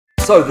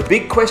So the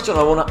big question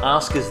I want to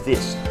ask is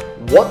this: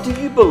 what do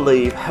you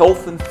believe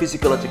health and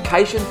physical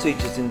education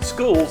teachers in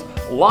schools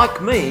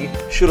like me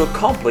should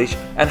accomplish,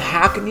 and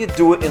how can you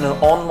do it in an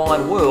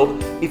online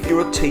world if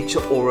you're a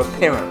teacher or a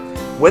parent?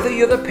 Whether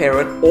you're the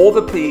parent or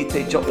the PE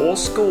teacher or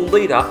school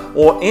leader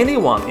or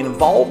anyone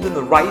involved in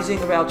the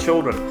raising of our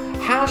children,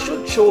 how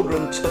should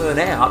children turn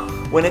out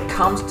when it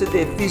comes to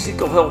their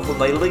physical health when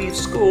they leave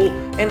school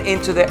and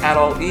enter their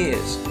adult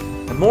years?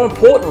 And more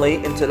importantly,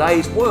 in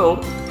today's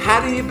world,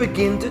 how do you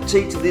begin to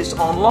teach this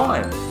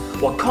online?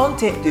 What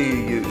content do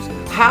you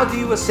use? How do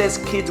you assess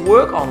kids'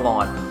 work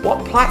online?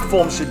 What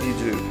platforms should you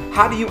do?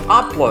 How do you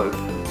upload?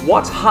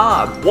 What's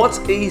hard? What's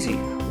easy?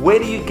 Where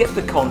do you get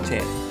the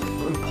content?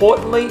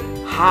 Importantly,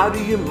 how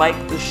do you make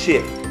the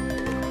shift?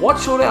 What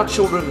should our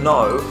children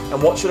know,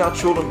 and what should our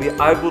children be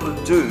able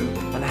to do,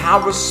 and how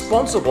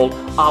responsible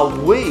are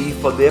we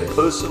for their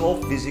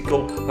personal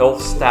physical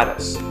health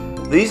status?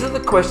 These are the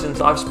questions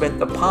I've spent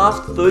the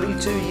past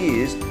 32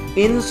 years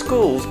in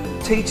schools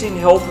teaching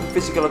health and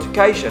physical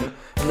education,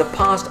 and the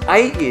past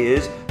 8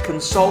 years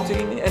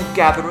consulting and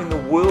gathering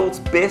the world's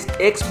best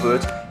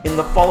experts in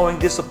the following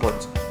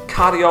disciplines: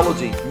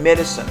 cardiology,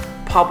 medicine,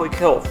 public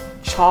health,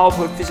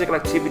 childhood physical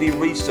activity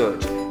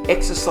research,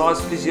 exercise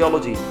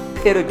physiology,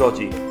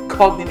 pedagogy,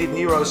 cognitive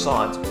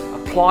neuroscience,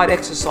 applied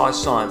exercise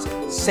science,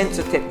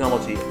 sensor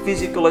technology,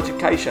 physical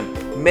education,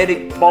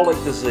 metabolic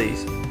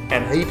disease,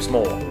 and heaps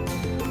more.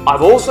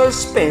 I've also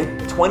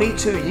spent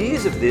 22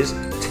 years of this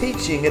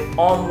teaching it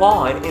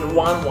online in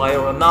one way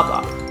or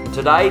another. And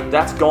today,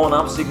 that's gone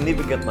up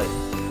significantly.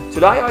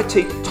 Today, I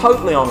teach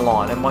totally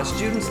online, and my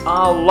students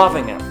are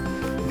loving it.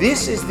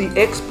 This is the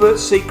Expert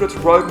Secrets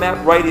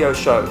Roadmap radio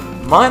show.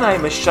 My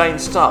name is Shane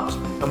Stubbs,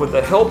 and with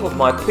the help of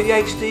my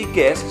PhD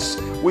guests,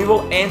 we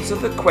will answer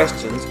the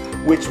questions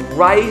which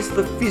raise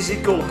the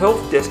physical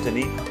health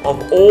destiny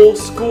of all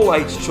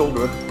school-age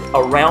children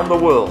around the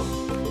world.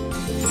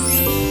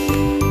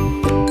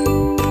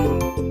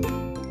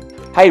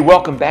 Hey,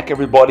 welcome back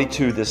everybody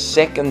to the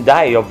second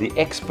day of the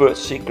Expert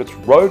Secrets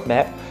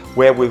Roadmap,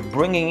 where we're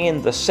bringing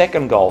in the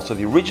second goal. So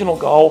the original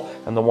goal,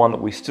 and the one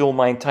that we still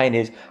maintain,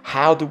 is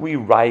how do we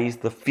raise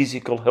the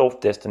physical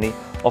health destiny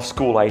of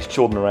school-aged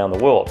children around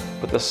the world?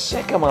 But the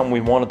second one we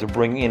wanted to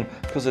bring in,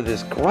 because of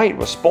this great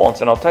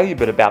response, and I'll tell you a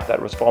bit about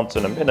that response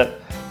in a minute,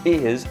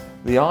 is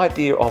the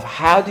idea of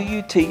how do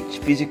you teach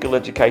physical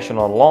education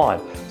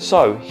online.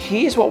 So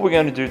here's what we're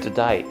going to do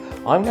today.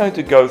 I'm going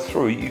to go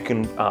through, you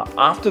can,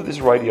 after this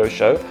radio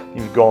show,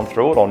 you've gone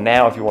through it, or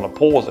now if you want to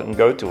pause it and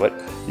go to it,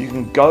 you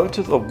can go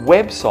to the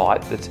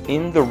website that's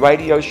in the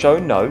radio show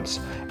notes,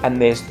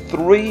 and there's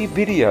 3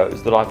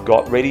 videos that I've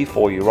got ready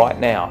for you right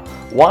now.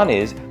 One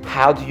is,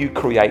 how do you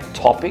create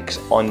topics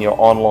on your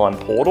online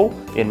portal?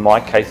 In my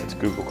case, it's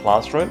Google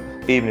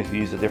Classroom, even if you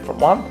use a different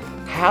one.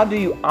 How do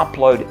you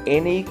upload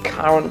any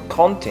current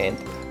content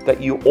that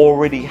you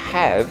already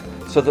have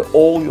so that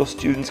all your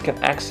students can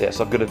access?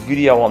 I've got a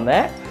video on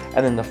that.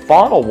 And then the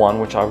final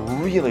one, which I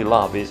really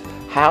love, is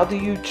how do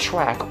you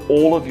track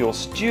all of your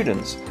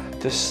students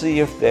to see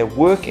if they're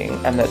working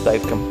and that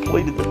they've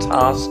completed the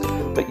task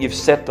that you've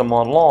set them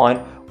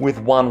online with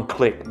one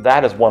click.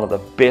 That is one of the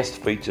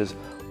best features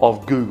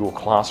of Google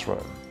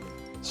Classroom.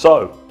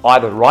 So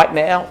either right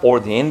now or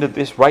at the end of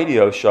this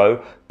radio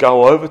show,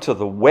 go over to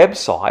the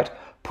website,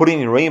 put in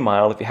your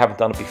email if you haven't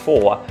done it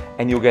before,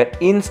 and you'll get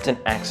instant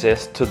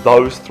access to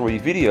those 3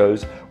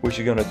 videos, which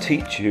are going to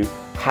teach you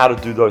how to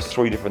do those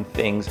 3 different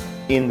things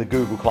in the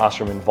Google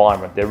Classroom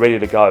environment. They're ready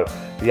to go.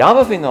 The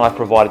other thing that I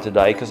provided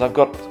today, because I've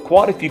got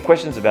quite a few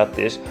questions about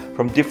this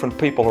from different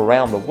people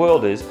around the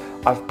world, is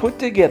I've put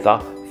together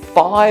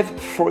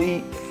 5 free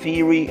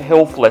theory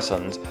health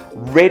lessons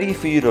ready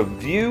for you to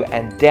view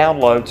and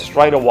download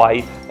straight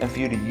away and for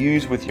you to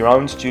use with your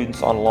own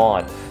students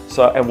online.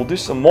 So, and we'll do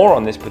some more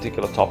on this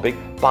particular topic,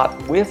 but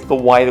with the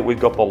way that we've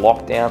got the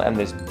lockdown and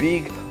this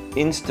big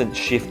instant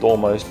shift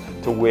almost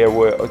to where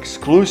we're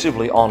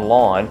exclusively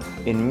online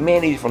in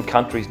many different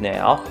countries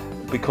now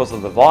because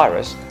of the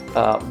virus,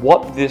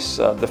 what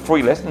the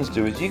free lessons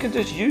do is you can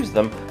just use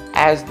them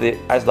as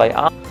they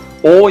are,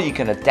 or you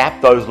can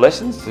adapt those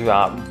lessons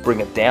to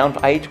bring it down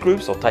for age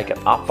groups or take it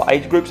up for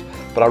age groups.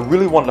 But I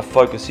really wanted to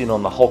focus in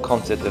on the whole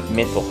concept of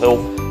mental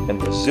health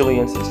and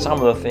resilience and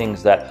some of the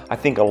things that I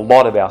think a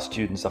lot of our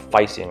students are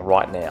facing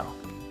right now.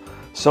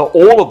 So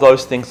all of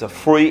those things are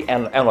free,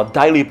 and on a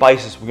daily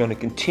basis we're going to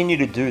continue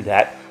to do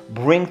that,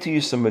 bring to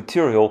you some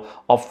material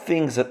of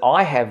things that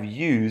I have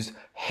used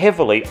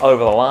heavily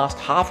over the last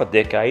half a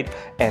decade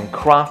and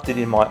crafted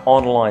in my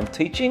online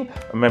teaching.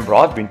 Remember,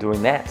 I've been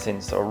doing that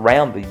since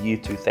around the year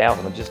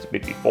 2000 and just a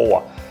bit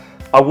before.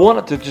 I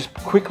wanted to just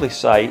quickly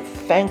say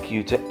thank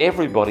you to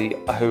everybody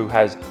who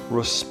has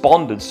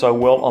responded so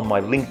well on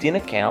my LinkedIn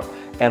account,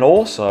 and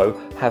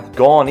also have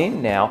gone in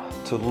now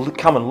to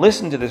come and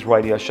listen to this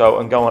radio show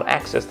and go and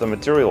access the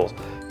materials.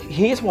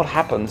 Here's what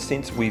happened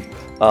since we've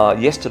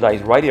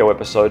yesterday's radio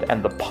episode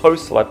and the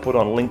post that I put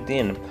on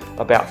LinkedIn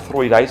about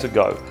 3 days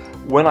ago.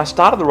 When I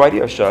started the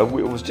radio show,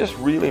 it was just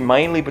really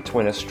mainly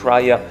between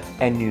Australia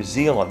and New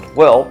Zealand.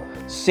 Well,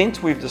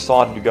 since we've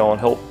decided to go and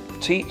help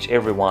teach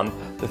everyone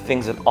the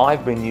things that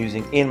I've been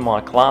using in my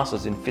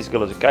classes in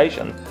physical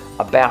education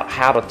about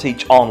how to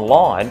teach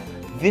online,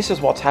 this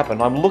is what's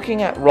happened. I'm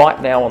looking at right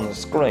now on the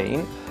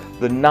screen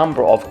the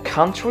number of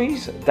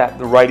countries that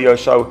the radio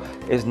show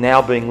is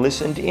now being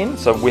listened in.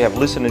 So we have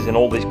listeners in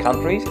all these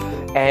countries,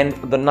 and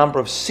the number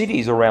of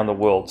cities around the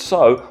world.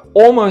 So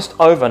almost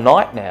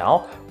overnight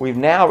now, we're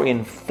now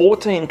in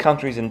 14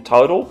 countries in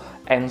total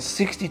and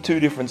 62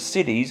 different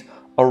cities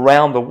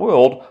around the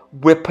world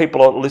where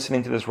people are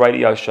listening to this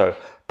radio show.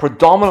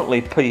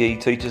 Predominantly PE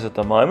teachers at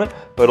the moment,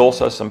 but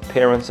also some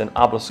parents and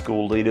other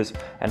school leaders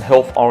and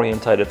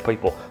health-orientated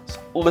people.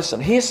 So listen,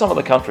 here's some of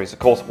the countries, of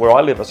course, where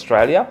I live,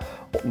 Australia,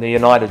 the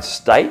United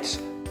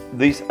States.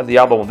 These are the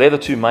other ones. They're the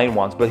two main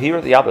ones, but here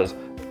are the others.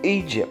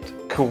 Egypt,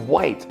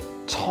 Kuwait,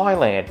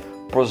 Thailand,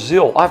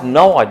 Brazil. I have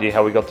no idea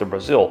how we got to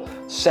Brazil.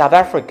 South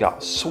Africa,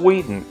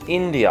 Sweden,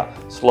 India,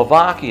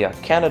 Slovakia,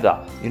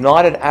 Canada,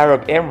 United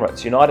Arab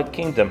Emirates, United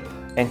Kingdom,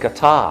 and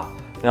Qatar.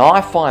 Now,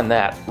 I find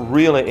that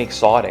really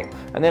exciting.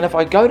 And then if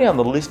I go down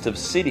the list of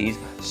cities,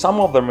 some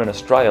of them are in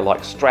Australia,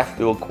 like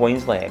Strathfield,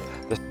 Queensland.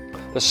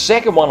 The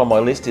second one on my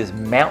list is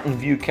Mountain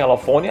View,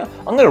 California.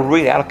 I'm going to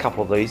read out a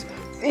couple of these.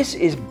 This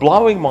is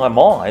blowing my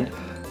mind.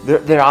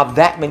 There are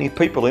that many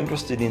people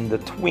interested in the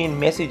twin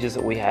messages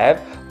that we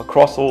have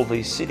across all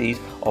these cities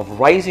of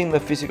raising the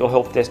physical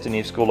health destiny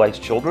of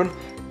school-aged children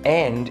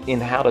and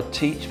in how to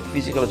teach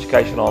physical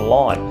education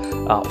online.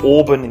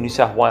 Auburn in New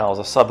South Wales,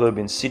 a suburb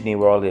in Sydney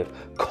where I live.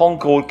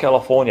 Concord,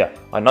 California.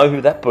 I know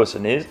who that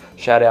person is.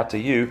 Shout out to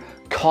you.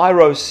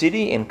 Cairo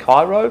City in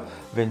Cairo.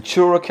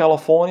 Ventura,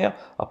 California.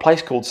 A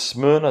place called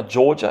Smyrna,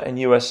 Georgia in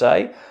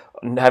USA.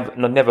 I've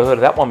never heard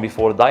of that one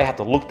before today. I had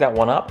to look that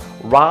one up.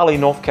 Raleigh,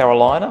 North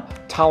Carolina.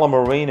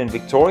 Tullamarine in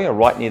Victoria,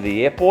 right near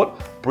the airport.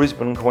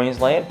 Brisbane,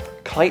 Queensland.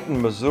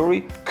 Clayton,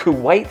 Missouri.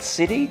 Kuwait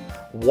City.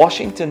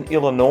 Washington,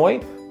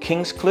 Illinois.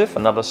 Kingscliff,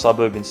 another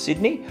suburb in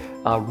Sydney.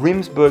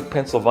 Rimsburg,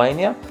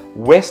 Pennsylvania.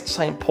 West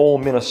St. Paul,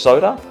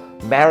 Minnesota.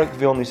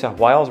 Marrickville, New South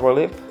Wales, where I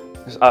live.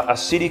 A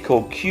city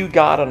called Kew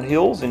Garden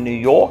Hills in New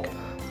York.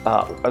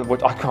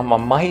 Which I'm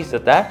amazed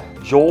at that.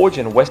 George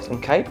and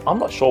Western Cape. I'm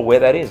not sure where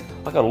that is.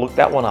 I got to look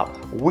that one up.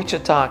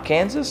 Wichita,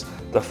 Kansas.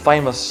 The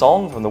famous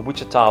song from the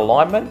Wichita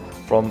Linemen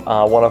from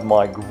one of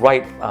my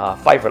great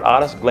favorite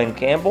artists, Glenn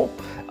Campbell.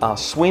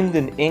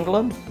 Swindon,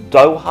 England.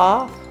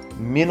 Doha,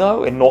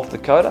 Minnow in North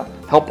Dakota.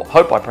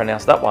 Hope I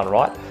pronounced that one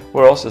right.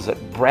 Where else is it?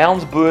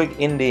 Brownsburg,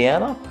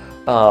 Indiana.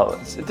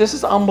 This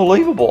is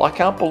unbelievable. I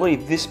can't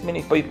believe this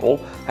many people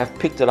have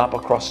picked it up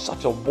across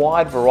such a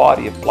wide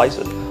variety of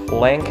places.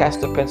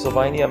 Lancaster,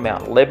 Pennsylvania,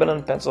 Mount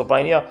Lebanon,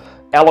 Pennsylvania,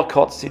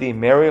 Ellicott City,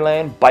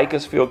 Maryland,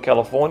 Bakersfield,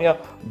 California,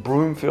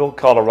 Broomfield,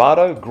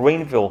 Colorado,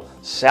 Greenville,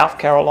 South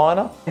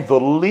Carolina. The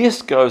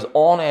list goes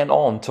on and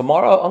on.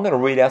 Tomorrow I'm going to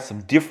read out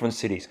some different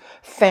cities.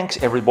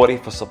 Thanks everybody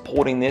for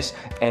supporting this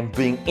and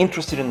being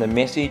interested in the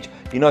message.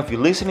 You know, if you're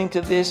listening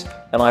to this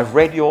and I've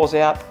read yours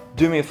out,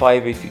 do me a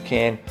favor if you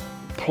can.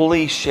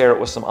 Please share it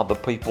with some other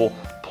people.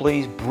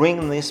 Please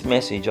bring this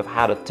message of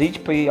how to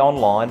teach PE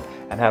online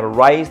and how to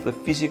raise the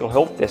physical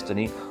health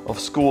destiny of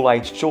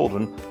school-aged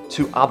children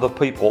to other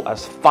people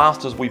as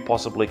fast as we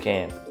possibly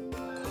can.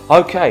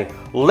 Okay,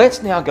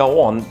 let's now go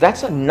on.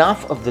 That's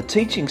enough of the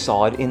teaching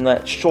side in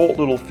that short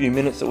little few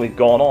minutes that we've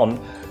gone on.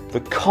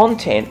 The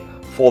content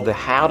for the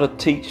How to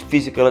Teach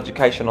Physical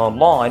Education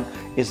Online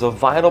is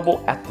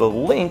available at the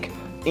link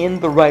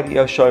in the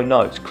radio show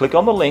notes. Click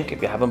on the link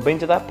if you haven't been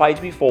to that page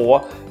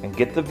before and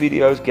get the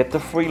videos, get the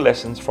free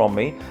lessons from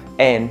me,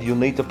 and you'll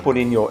need to put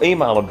in your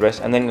email address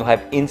and then you'll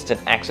have instant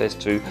access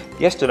to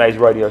yesterday's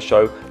radio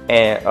show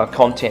and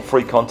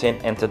free content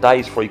and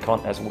today's free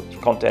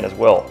content as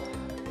well.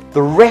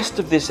 The rest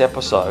of this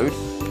episode,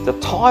 the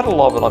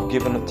title of it I've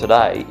given it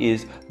today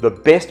is The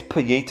Best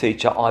PE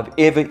Teacher I've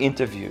Ever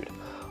Interviewed.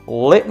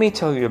 Let me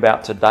tell you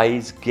about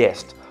today's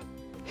guest.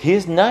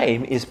 His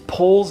name is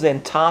Paul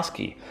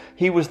Zentarski.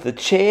 He was the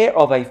chair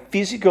of a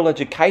physical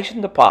education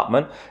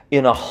department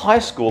in a high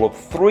school of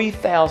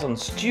 3,000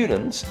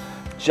 students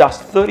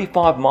just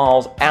 35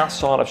 miles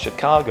outside of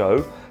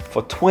Chicago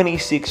for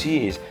 26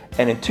 years.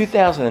 And in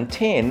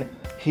 2010,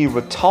 he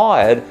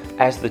retired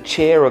as the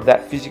chair of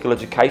that physical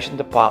education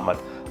department.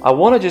 I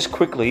want to just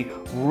quickly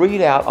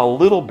read out a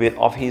little bit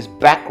of his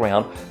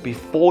background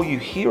before you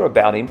hear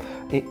about him,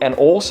 and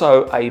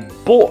also a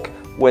book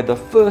where the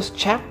first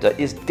chapter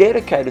is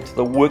dedicated to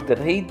the work that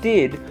he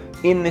did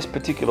in this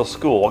particular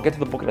school. I'll get to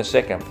the book in a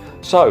second.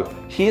 So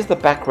here's the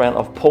background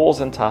of Paul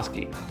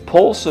Zentarski.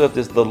 Paul served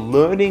as the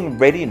Learning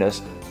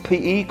Readiness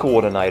PE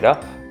coordinator.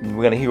 We're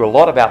going to hear a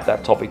lot about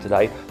that topic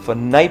today for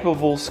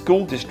Naperville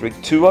School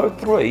District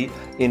 203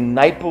 in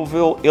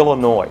Naperville,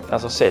 Illinois.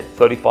 As I said,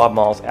 35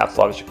 miles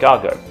outside of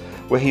Chicago,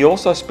 where he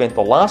also spent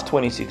the last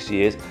 26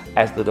 years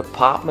as the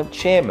department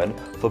chairman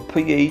for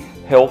PE,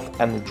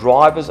 health and the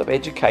drivers of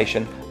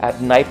education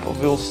at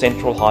Naperville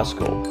Central High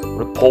School.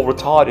 Paul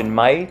retired in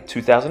May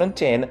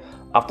 2010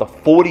 after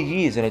 40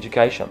 years in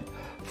education.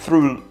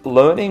 Through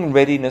Learning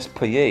Readiness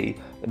PE,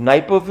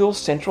 Naperville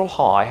Central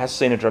High has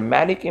seen a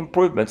dramatic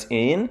improvements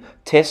in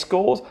test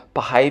scores,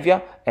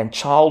 behaviour and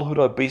childhood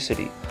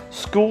obesity.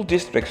 School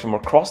districts from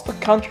across the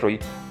country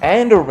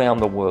and around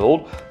the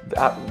world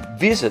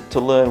visit to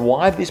learn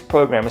why this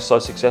program is so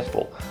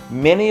successful.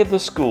 Many of the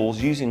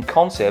schools using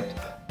concept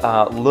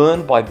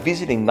learned by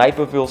visiting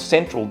Naperville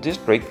Central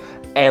District,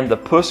 and the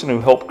person who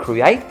helped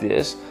create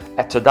this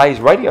at today's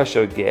radio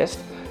show guest,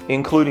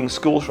 including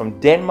schools from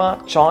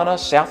Denmark, China,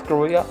 South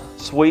Korea,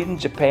 Sweden,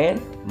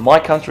 Japan, my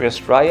country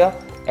Australia,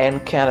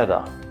 and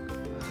Canada.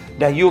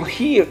 Now you'll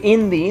hear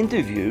in the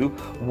interview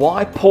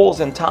why Paul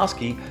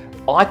Zentarski,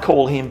 I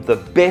call him the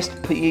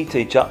best PE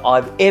teacher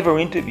I've ever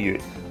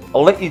interviewed.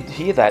 I'll let you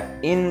hear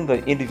that in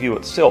the interview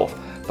itself.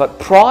 But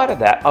prior to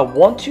that, I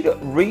want you to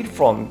read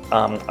from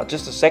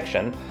just a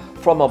section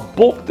from a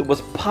book that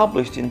was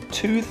published in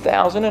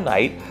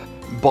 2008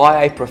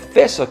 by a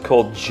professor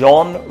called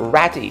John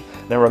Ratey.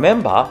 Now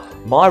remember,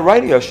 my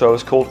radio show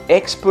is called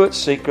Expert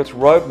Secrets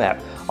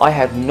Roadmap. I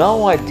had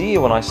no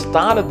idea when I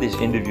started this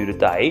interview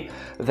today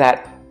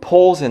that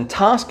Paul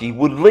Zentarski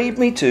would lead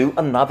me to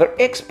another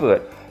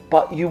expert.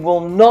 But you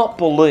will not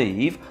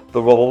believe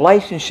the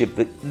relationship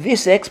that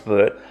this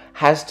expert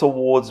has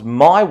towards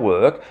my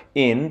work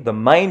in the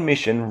main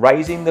mission,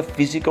 raising the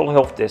physical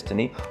health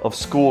destiny of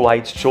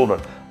school-aged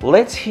children.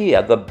 Let's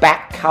hear the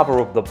back cover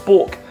of the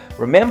book.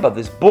 Remember,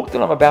 this book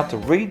that I'm about to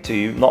read to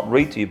you, not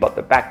read to you, but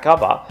the back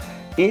cover,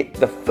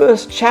 the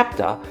first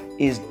chapter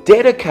is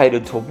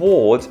dedicated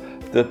towards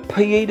the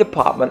PE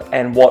department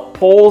and what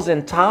Paul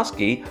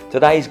Zentarski,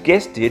 today's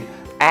guest, did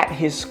at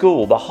his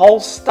school. The whole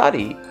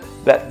study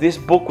that this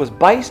book was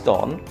based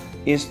on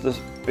is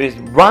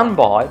run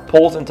by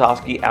Paul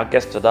Zentarski, our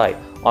guest today.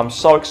 I'm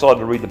so excited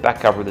to read the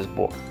back cover of this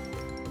book.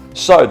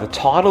 So, the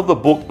title of the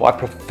book by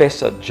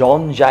Professor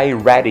John J.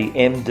 Ratey,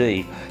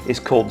 MD, is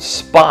called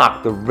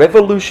Spark, the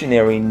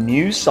Revolutionary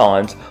New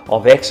Science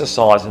of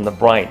Exercise in the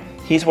Brain.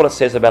 Here's what it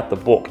says about the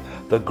book.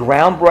 The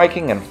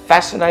groundbreaking and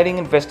fascinating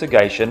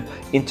investigation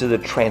into the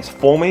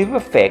transformative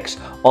effects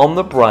on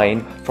the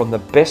brain from the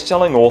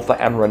best-selling author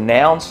and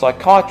renowned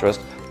psychiatrist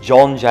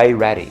John J.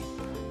 Ratey.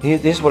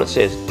 Here's what it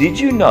says. Did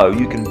you know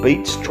you can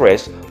beat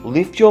stress,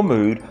 lift your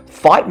mood,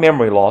 fight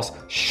memory loss,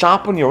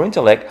 sharpen your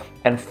intellect,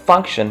 and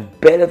function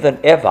better than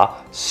ever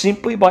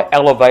simply by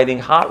elevating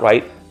heart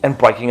rate and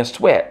breaking a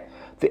sweat?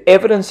 The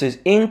evidence is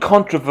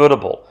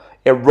incontrovertible.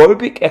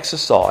 Aerobic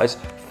exercise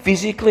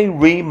physically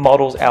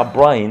remodels our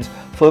brains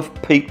for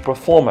peak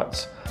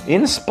performance.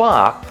 In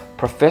Spark,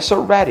 Professor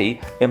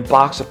Ratey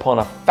embarks upon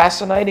a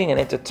fascinating and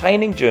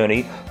entertaining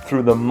journey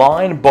through the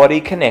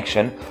mind-body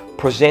connection,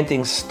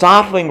 presenting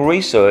startling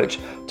research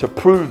to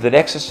prove that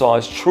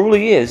exercise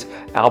truly is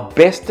our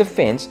best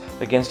defense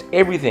against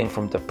everything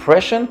from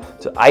depression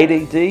to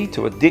ADD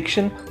to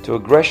addiction to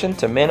aggression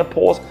to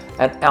menopause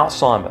and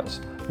Alzheimer's.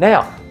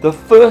 Now, the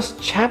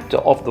first chapter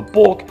of the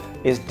book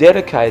is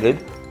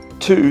dedicated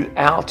to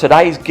our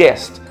today's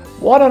guest.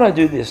 Why don't I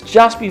do this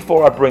just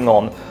before I bring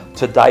on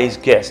today's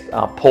guest,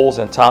 Paul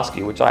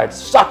Zentarski, which I had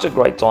such a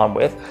great time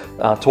with,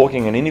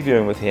 talking and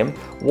interviewing with him.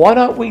 Why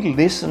don't we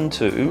listen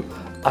to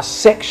a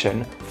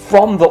section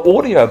from the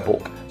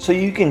audiobook so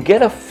you can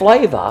get a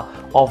flavor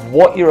of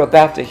what you're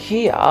about to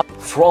hear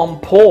from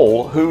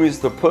Paul, who is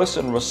the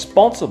person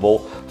responsible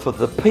for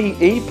the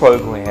PE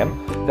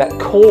program that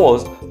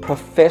caused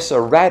Professor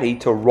Ratey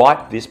to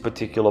write this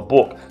particular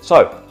book.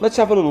 So let's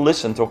have a little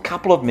listen to a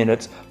couple of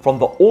minutes from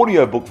the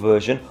audiobook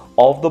version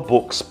of the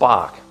book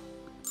Spark.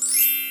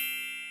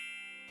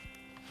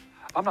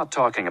 I'm not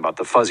talking about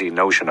the fuzzy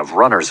notion of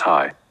runner's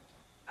high.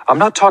 I'm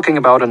not talking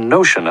about a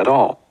notion at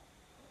all.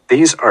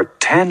 These are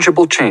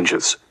tangible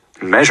changes,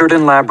 measured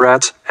in lab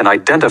rats and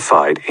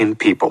identified in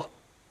people.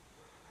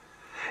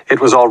 It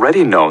was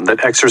already known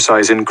that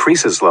exercise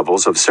increases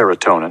levels of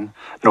serotonin,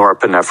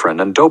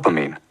 norepinephrine, and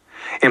dopamine,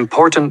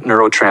 important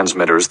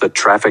neurotransmitters that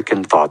traffic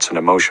in thoughts and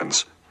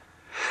emotions.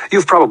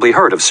 You've probably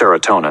heard of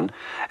serotonin,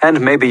 and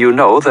maybe you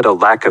know that a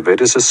lack of it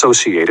is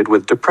associated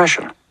with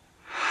depression.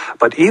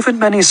 But even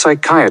many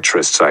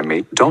psychiatrists I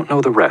meet don't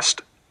know the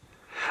rest.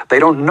 They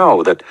don't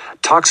know that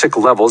toxic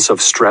levels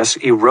of stress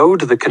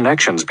erode the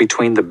connections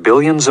between the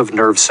billions of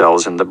nerve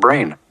cells in the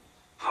brain,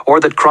 or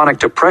that chronic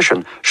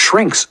depression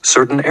shrinks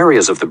certain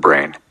areas of the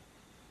brain.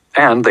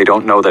 And they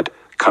don't know that,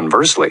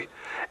 conversely,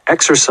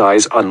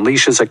 exercise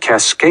unleashes a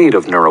cascade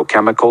of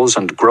neurochemicals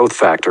and growth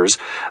factors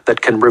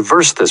that can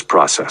reverse this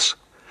process,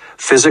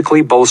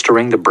 physically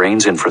bolstering the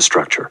brain's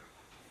infrastructure.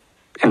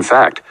 In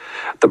fact,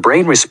 the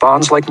brain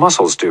responds like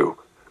muscles do,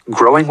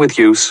 growing with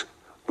use,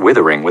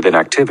 withering with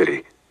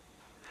inactivity.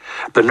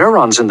 The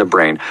neurons in the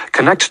brain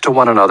connect to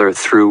one another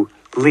through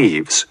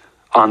leaves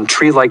on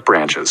tree-like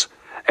branches,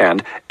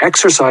 and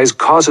exercise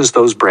causes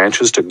those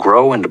branches to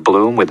grow and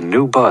bloom with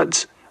new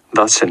buds,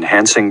 thus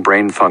enhancing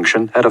brain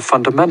function at a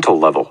fundamental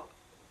level.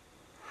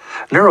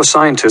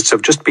 Neuroscientists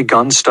have just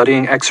begun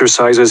studying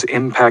exercise's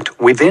impact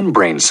within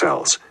brain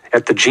cells,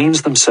 at the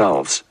genes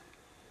themselves.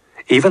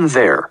 Even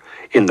there,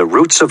 in the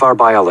roots of our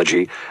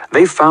biology,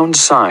 they found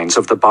signs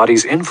of the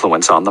body's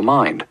influence on the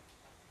mind.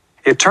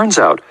 It turns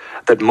out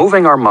that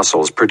moving our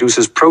muscles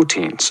produces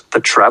proteins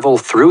that travel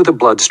through the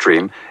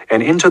bloodstream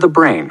and into the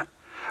brain,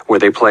 where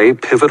they play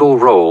pivotal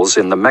roles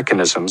in the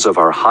mechanisms of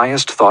our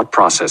highest thought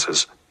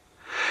processes.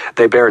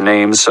 They bear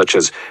names such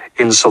as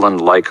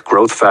insulin-like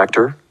growth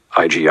factor,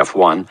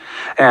 IGF-1,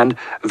 and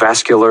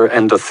vascular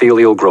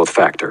endothelial growth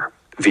factor,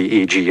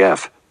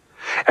 VEGF,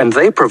 and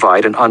they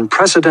provide an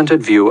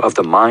unprecedented view of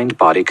the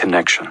mind-body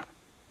connection.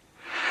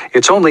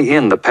 It's only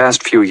in the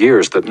past few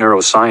years that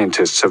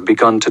neuroscientists have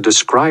begun to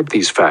describe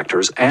these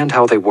factors and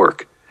how they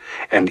work,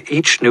 and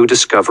each new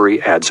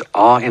discovery adds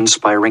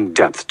awe-inspiring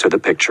depth to the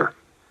picture.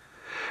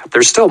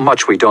 There's still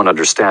much we don't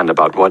understand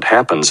about what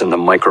happens in the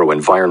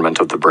microenvironment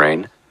of the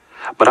brain,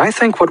 but I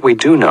think what we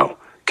do know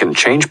can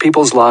change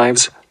people's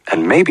lives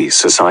and maybe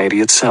society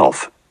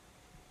itself.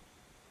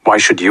 Why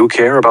should you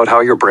care about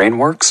how your brain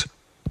works?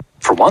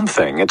 For one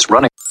thing, it's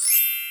running.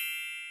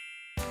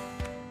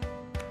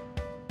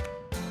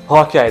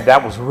 Okay,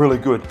 that was really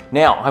good.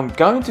 Now, I'm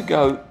going to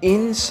go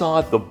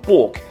inside the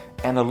book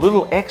and a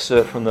little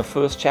excerpt from the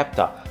first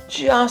chapter,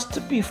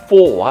 just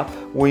before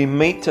we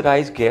meet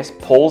today's guest,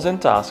 Paul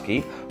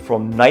Zentarski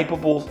from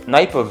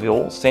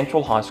Naperville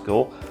Central High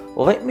School.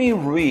 Let me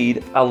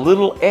read a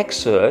little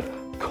excerpt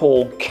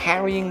called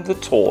Carrying the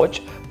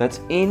Torch that's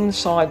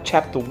inside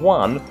chapter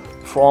 1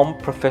 from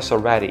Professor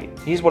Ratey.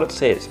 Here's what it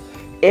says.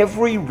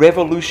 Every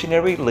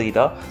revolutionary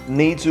leader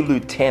needs a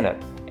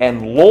lieutenant,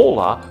 and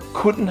Lawler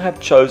couldn't have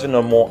chosen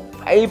a more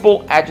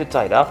able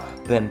agitator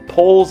than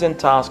Paul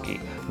Zentarski,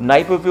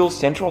 Naperville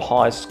Central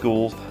High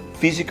School's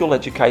physical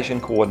education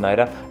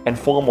coordinator and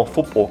former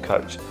football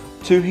coach.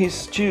 To his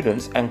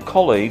students and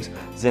colleagues,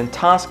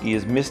 Zentarski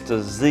is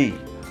Mr. Z.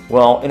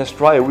 Well, in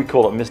Australia we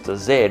call it Mr.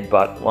 Z,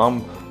 but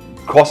I'm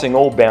crossing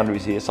all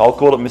boundaries here, so I'll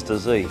call it Mr.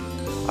 Z.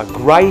 A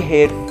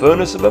grey-haired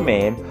furnace of a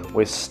man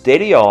with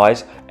steady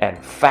eyes and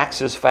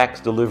facts as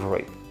facts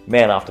delivery.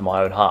 Man after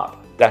my own heart.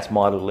 That's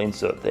my little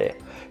insert there.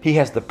 He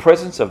has the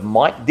presence of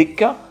Mike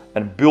Ditka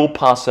and Bill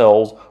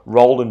Parcells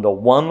rolled into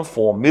one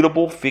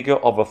formidable figure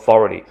of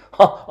authority.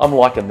 I'm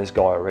liking this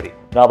guy already.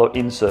 Another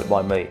insert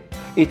by me.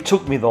 It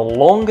took me the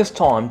longest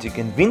time to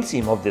convince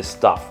him of this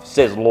stuff,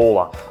 says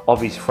Lawler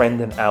of his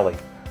friend and ally.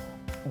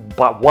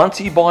 But once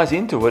he buys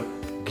into it,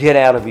 get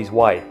out of his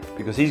way,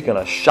 because he's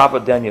going to shove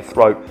it down your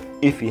throat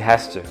if he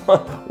has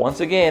to.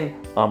 Once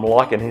again, I'm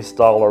liking his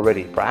style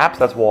already. Perhaps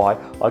that's why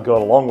I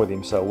got along with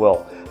him so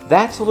well.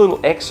 That's a little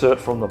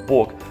excerpt from the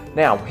book.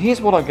 Now, here's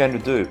what I'm going to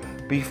do.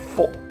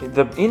 Before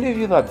the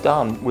interview that I've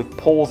done with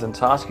Paul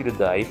Zentarski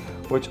today,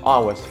 which I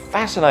was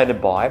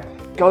fascinated by,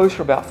 goes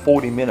for about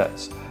 40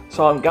 minutes.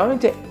 So I'm going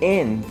to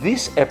end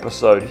this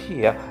episode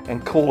here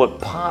and call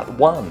it part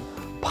 1.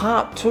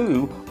 Part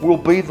 2 will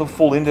be the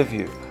full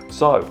interview.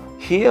 So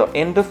here,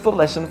 end of the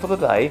lesson for the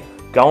day.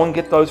 Go and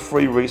get those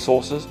free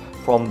resources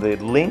from the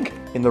link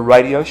in the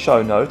radio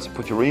show notes.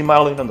 Put your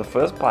email in on the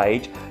first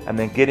page and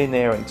then get in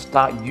there and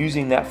start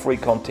using that free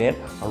content.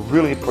 I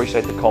really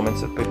appreciate the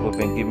comments that people have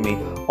been giving me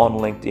on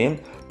LinkedIn.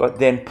 But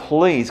then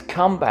please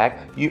come back.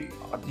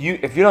 If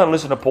you don't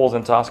listen to Paul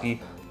Zentarski,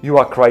 you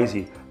are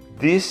crazy.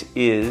 This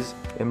is,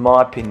 in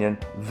my opinion,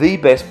 the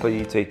best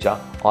PE teacher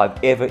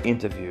I've ever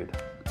interviewed.